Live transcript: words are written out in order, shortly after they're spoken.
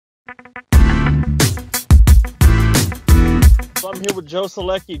So I'm here with Joe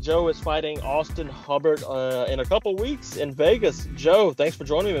Solecki. Joe is fighting Austin Hubbard in a couple weeks in Vegas. Joe, thanks for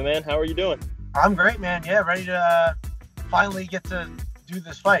joining me, man. How are you doing? I'm great, man. Yeah, ready to finally get to do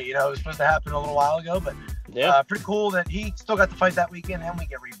this fight. You know, it was supposed to happen a little while ago, but Yeah. pretty cool that he still got to fight that weekend and we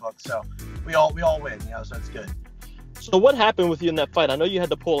get rebooked. So we all win, you know, so it's good. So what happened with you in that fight? I know you had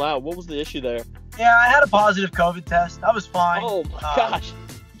to pull out. What was the issue there? Yeah, I had a positive COVID test. I was fine. Oh, my gosh.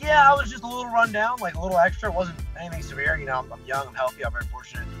 Yeah, I was just a little run down, like a little extra. It wasn't anything severe. You know, I'm young, I'm healthy, I'm very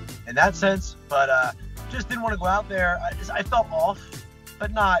fortunate in that sense. But just didn't want to go out there. I felt off,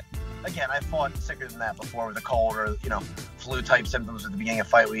 but not. Again, I fought sicker than that before with a cold or, you know, flu-type symptoms at the beginning of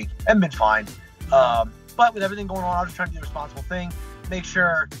fight week and been fine. But with everything going on, I was just trying to do the responsible thing, make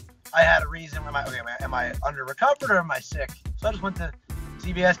sure I had a reason. Am I under recovered or am I sick? So I just went to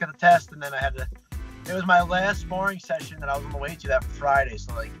CVS, got the test, and then it was my last sparring session that I was on the way to that Friday,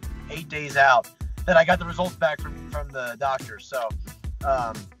 so like 8 days out, that I got the results back from the doctor. So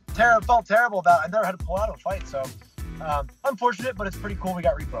felt terrible about it. I never had to pull out of a fight, so unfortunate, but it's pretty cool we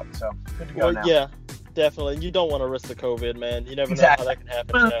got rebooked, so good to go now. Yeah, definitely. You don't want to risk the COVID, man. You never know how that can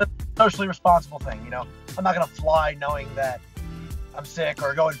happen. It's a socially responsible thing, you know. I'm not going to fly knowing that I'm sick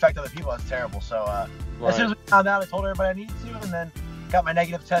or go infect other people. That's terrible. So as soon as we found out, I told everybody I needed to, and then got my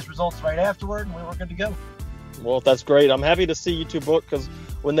negative test results right afterward, and we were good to go. Well, that's great. I'm happy to see you two book, because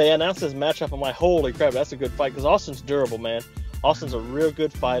when they announced this matchup, I'm like, holy crap, that's a good fight, because Austin's durable, man. Austin's a real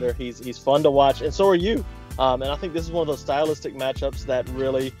good fighter. He's fun to watch, and so are you. And I think this is one of those stylistic matchups that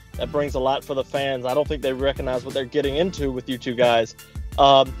brings a lot for the fans. I don't think they recognize what they're getting into with you two guys.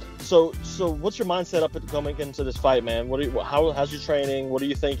 So what's your mindset up at coming into this fight, man? How's your training? What are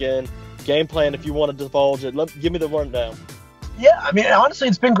you thinking? Game plan, if you want to divulge it. Give me the rundown. Yeah, I mean, honestly,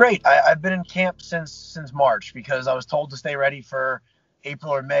 it's been great. I've been in camp since March, because I was told to stay ready for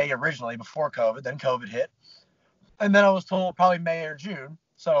April or May originally before COVID. Then COVID hit. And then I was told probably May or June.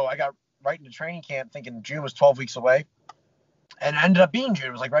 So I got right into training camp thinking June was 12 weeks away. And it ended up being June.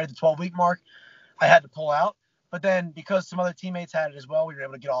 It was like right at the 12-week mark. I had to pull out. But then because some other teammates had it as well, we were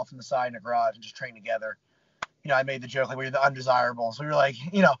able to get off in the side in the garage and just train together. You know, I made the joke like we were the undesirables. We were like,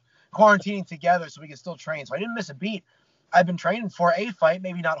 you know, quarantining together so we could still train. So I didn't miss a beat. I've been training for a fight,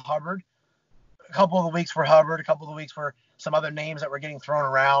 maybe not Hubbard. A couple of the weeks for Hubbard, a couple of the weeks for some other names that were getting thrown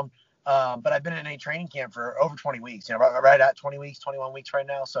around. But I've been in a training camp for over 20 weeks, you know, right at 20 weeks, 21 weeks right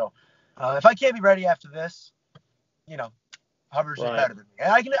now. So if I can't be ready after this, you know, Hubbard's just better than me.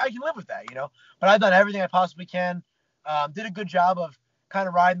 And I can live with that, you know. But I've done everything I possibly can. Did a good job of kind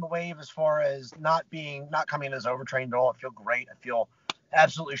of riding the wave as far as not coming in as overtrained at all. I feel great. I feel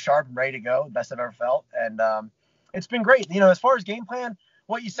absolutely sharp and ready to go. Best I've ever felt. And it's been great. You know, as far as game plan,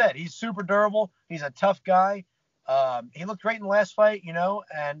 what you said, he's super durable. He's a tough guy. He looked great in the last fight, you know,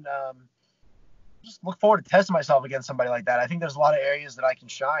 and just look forward to testing myself against somebody like that. I think there's a lot of areas that I can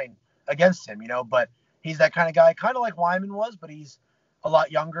shine against him, you know, but he's that kind of guy, kind of like Wyman was, but he's a lot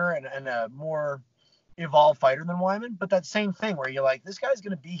younger and a more evolved fighter than Wyman. But that same thing where you're like, this guy's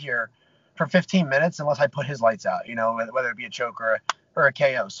going to be here for 15 minutes unless I put his lights out, you know, whether it be a choke or a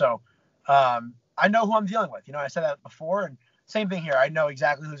KO. So I know who I'm dealing with. You know, I said that before, and same thing here. I know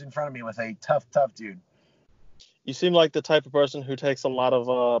exactly who's in front of me with a tough dude. You seem like the type of person who takes a lot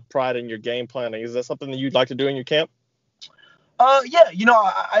of pride in your game planning. Is that something that you'd like to do in your camp? Yeah, you know,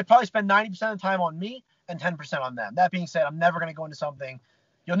 I probably spend 90% of the time on me and 10% on them. That being said, I'm never going to go into something.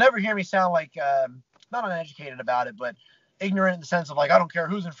 You'll never hear me sound like, not uneducated about it, but ignorant in the sense of like, I don't care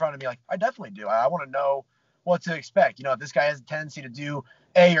who's in front of me. Like, I definitely do. I want to know what to expect. You know, if this guy has a tendency to do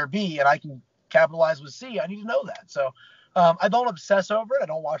A or B and I can capitalize with C, I need to know that. So I don't obsess over it. I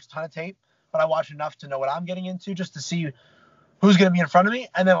don't watch a ton of tape, but I watch enough to know what I'm getting into just to see who's going to be in front of me,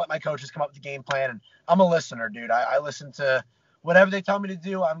 and then let my coaches come up with the game plan. And I'm a listener, dude. I listen to whatever they tell me to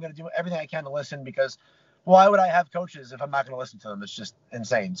do. I'm going to do everything I can to listen, because why would I have coaches if I'm not going to listen to them? It's just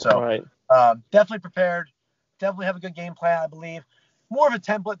insane. So definitely prepared. Definitely have a good game plan, I believe. More of a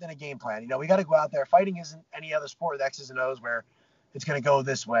template than a game plan. You know, we got to go out there. Fighting isn't any other sport with X's and O's where it's going to go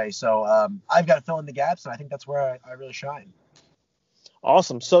this way. So I've got to fill in the gaps, and I think that's where I really shine.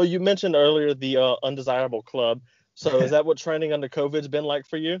 Awesome. So you mentioned earlier the undesirable club. So is that what training under COVID's been like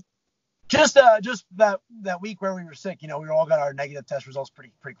for you? Just that week where we were sick, you know, we all got our negative test results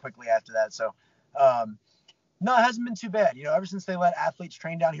pretty quickly after that. So no, it hasn't been too bad. You know, ever since they let athletes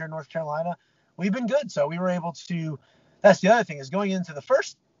train down here in North Carolina, we've been good. So we were able to. That's the other thing, is going into the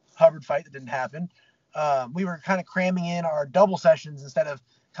first Hubbard fight that didn't happen. We were kind of cramming in our double sessions instead of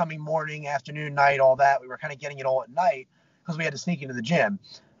coming morning, afternoon, night, all that. We were kind of getting it all at night because we had to sneak into the gym.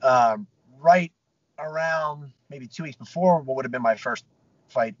 Right around maybe 2 weeks before what would have been my first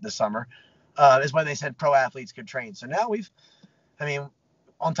fight this summer is when they said pro athletes could train. So now we've I mean,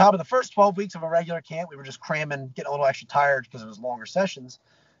 on top of the first 12 weeks of a regular camp, we were just cramming, getting a little extra tired because it was longer sessions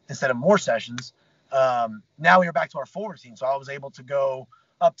instead of more sessions. Now we are back to our full routine. So I was able to go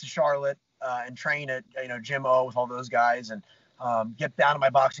up to Charlotte and train at, Gym O with all those guys and get down to my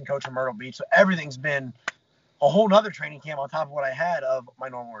boxing coach in Myrtle Beach. So everything's been a whole nother training camp on top of what I had of my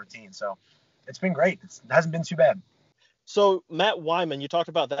normal routine. So it's been great. It hasn't been too bad. So Matt Wyman, you talked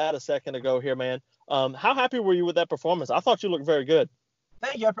about that a second ago here, man. How happy were you with that performance? I thought you looked very good.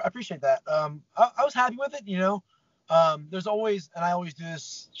 Thank you. I appreciate that. I was happy with it. There's always, and I always do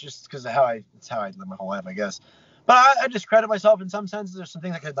this just because of it's how I live my whole life, I guess. But I discredit myself in some senses. There's some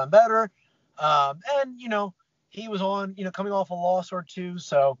things I could have done better. And he was on, coming off a loss or two.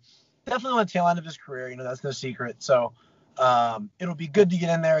 So definitely on the tail end of his career, that's no secret. So it'll be good to get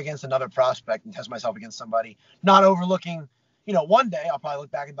in there against another prospect and test myself against somebody, not overlooking, one day I'll probably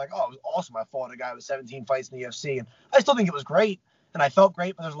look back and be like, oh, it was awesome. I fought a guy with 17 fights in the UFC. And I still think it was great. And I felt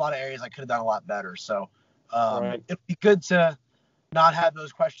great, but there's a lot of areas I could have done a lot better. So Right. it'll be good to not have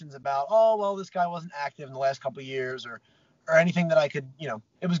those questions about, oh, well, this guy wasn't active in the last couple of years or anything that I could,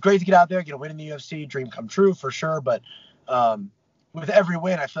 it was great to get out there, get a win in the UFC, dream come true for sure. But with every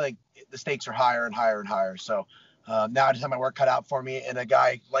win, I feel like the stakes are higher and higher and higher. So now I just have my work cut out for me and a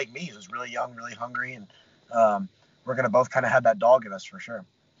guy like me who's really young, really hungry. And we're going to both kind of have that dog in us for sure.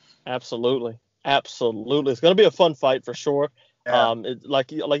 Absolutely. Absolutely. It's going to be a fun fight for sure. Yeah.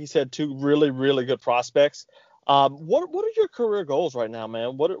 Like you said, two really, really good prospects. What are your career goals right now,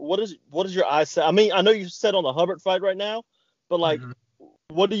 man? What is your eyes set? I mean, I know you set on the Hubbard fight right now, but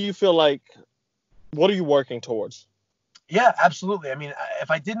what do you feel like? What are you working towards? Yeah, absolutely. I mean,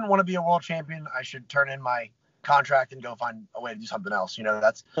 if I didn't want to be a world champion, I should turn in my contract and go find a way to do something else.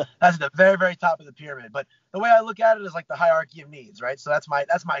 That's at the very, very top of the pyramid. But the way I look at it is like the hierarchy of needs, right? So that's my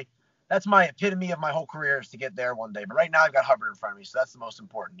epitome of my whole career is to get there one day. But right now I've got Hubbard in front of me, so that's the most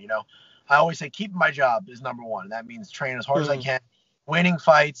important. I always say keeping my job is number one. That means training as hard as I can, winning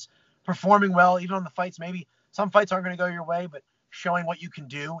fights, performing well, even on the fights. Maybe some fights aren't going to go your way, but showing what you can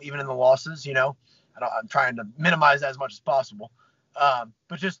do, even in the losses. I'm trying to minimize that as much as possible.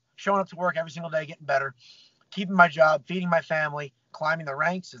 But just showing up to work every single day, getting better, keeping my job, feeding my family, climbing the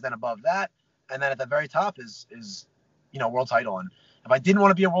ranks is then above that. And then at the very top is world title. And if I didn't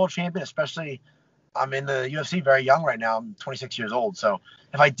want to be a world champion, especially I'm in the UFC very young right now. I'm 26 years old. So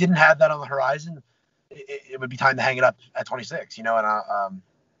if I didn't have that on the horizon, it would be time to hang it up at 26, and I've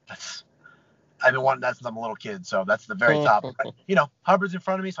been wanting that since I'm a little kid. So that's the very top. Hubbard's in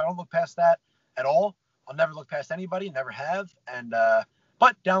front of me, so I don't look past that at all. I'll never look past anybody, never have. And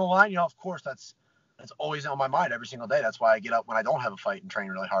but down the line, of course, that's always on my mind every single day. That's why I get up when I don't have a fight and train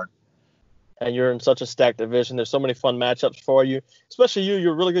really hard. And you're in such a stacked division. There's so many fun matchups for you, especially you.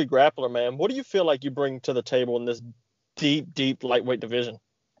 You're a really good grappler, man. What do you feel like you bring to the table in this deep, deep lightweight division?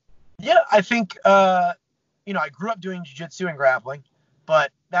 Yeah, I think, I grew up doing jiu-jitsu and grappling,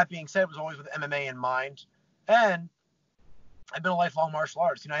 but that being said, it was always with MMA in mind. And I've been a lifelong martial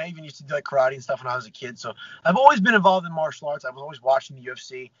arts. I even used to do like karate and stuff when I was a kid. So I've always been involved in martial arts. I was always watching the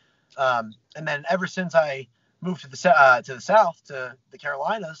UFC. And then ever since I moved to the South, to the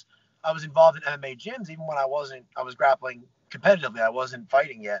Carolinas, I was involved in MMA gyms, even when I was grappling competitively. I wasn't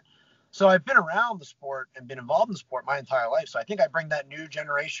fighting yet. So I've been around the sport and been involved in the sport my entire life. So I think I bring that new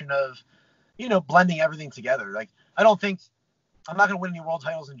generation of, blending everything together. Like, I'm not going to win any world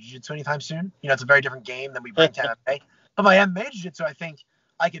titles in jiu-jitsu anytime soon. It's a very different game than we bring to MMA. But my MMA jiu-jitsu, I think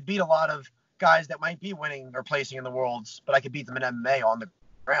I could beat a lot of guys that might be winning or placing in the worlds, but I could beat them in MMA on the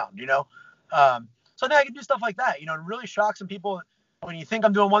ground, So I think I can do stuff like that, and really shock some people. When you think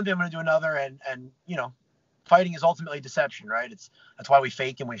I'm doing one thing, I'm going to do another. And fighting is ultimately deception, right? That's why we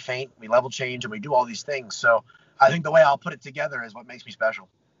fake and we feint, we level change, and we do all these things. So I think the way I'll put it together is what makes me special.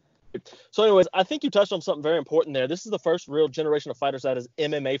 So anyways, I think you touched on something very important there. This is the first real generation of fighters that is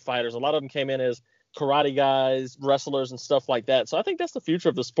MMA fighters. A lot of them came in as karate guys, wrestlers, and stuff like that. So I think that's the future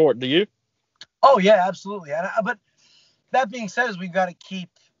of the sport. Do you? Oh, yeah, absolutely. But that being said, we've got to keep,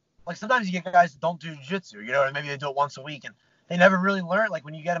 like, sometimes you get guys that don't do jiu-jitsu, or maybe they do it once a week, and they never really learn. Like,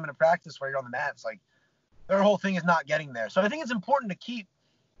 when you get them in a practice where you're on the mat, it's like their whole thing is not getting there. So I think it's important to keep,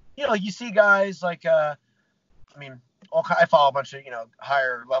 like you see guys like, I follow a bunch of,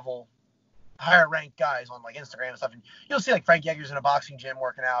 higher ranked guys on like Instagram and stuff. And you'll see like Frank Yeager's in a boxing gym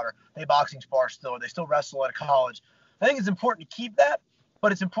working out, or they boxing spar still, or they still wrestle at a college. I think it's important to keep that,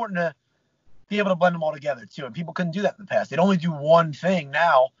 but it's important to be able to blend them all together too. And people couldn't do that in the past. They'd only do one thing.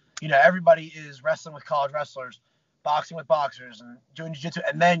 Now, everybody is wrestling with college wrestlers, boxing with boxers, and doing jiu-jitsu.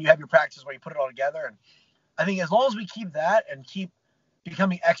 And then you have your practice where you put it all together. And I think as long as we keep that and keep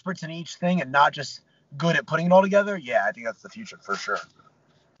becoming experts in each thing and not just good at putting it all together, yeah, I think that's the future for sure.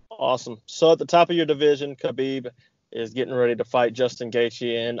 Awesome. So at the top of your division, Khabib is getting ready to fight Justin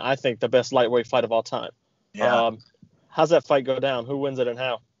Gaethje, and I think the best lightweight fight of all time. Yeah. How's that fight go down? Who wins it and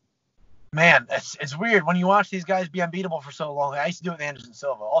how? Man, it's weird when you watch these guys be unbeatable for so long. I used to do it with Anderson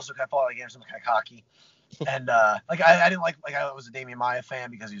Silva. Also, I felt like Anderson was kind of cocky. And I didn't like I was a Damian Maia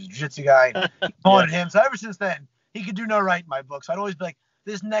fan because he was a jiu-jitsu guy. And wanted him. So ever since then, he could do no right in my book. So I'd always be like,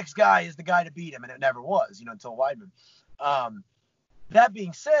 this next guy is the guy to beat him, and it never was, until Weidman. That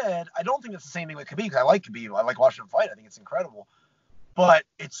being said, I don't think it's the same thing with Khabib because I like Khabib. I like watching him fight. I think it's incredible. But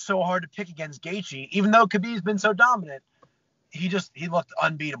it's so hard to pick against Gaethje, even though Khabib's been so dominant. He looked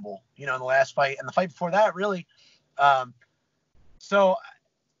unbeatable, in the last fight and the fight before that, really. So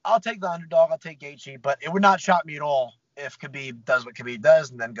I'll take the underdog. I'll take Gaethje, but it would not shock me at all if Khabib does what Khabib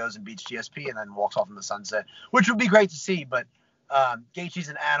does and then goes and beats GSP and then walks off in the sunset, which would be great to see. But Gaethje's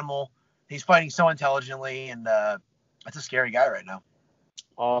an animal. He's fighting so intelligently, and that's a scary guy right now.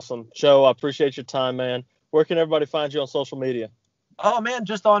 Awesome. Joe, I appreciate your time, man. Where can everybody find you on social media? Oh, man,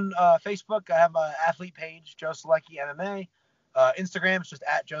 just on Facebook. I have an athlete page, Joe Solecki MMA. Instagram is just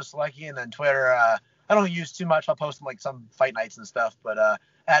at Joe Solecki, and then Twitter, I don't use too much. I'll post them like some fight nights and stuff, but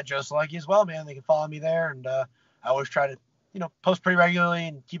at Joe Solecki as well, man. They can follow me there, and I always try to, post pretty regularly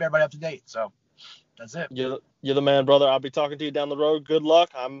and keep everybody up to date. So that's it. You're the man, brother. I'll be talking to you down the road. Good luck.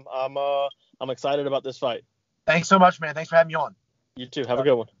 I'm excited about this fight. Thanks so much, man. Thanks for having me on. You too. Have a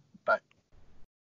good one. Bye.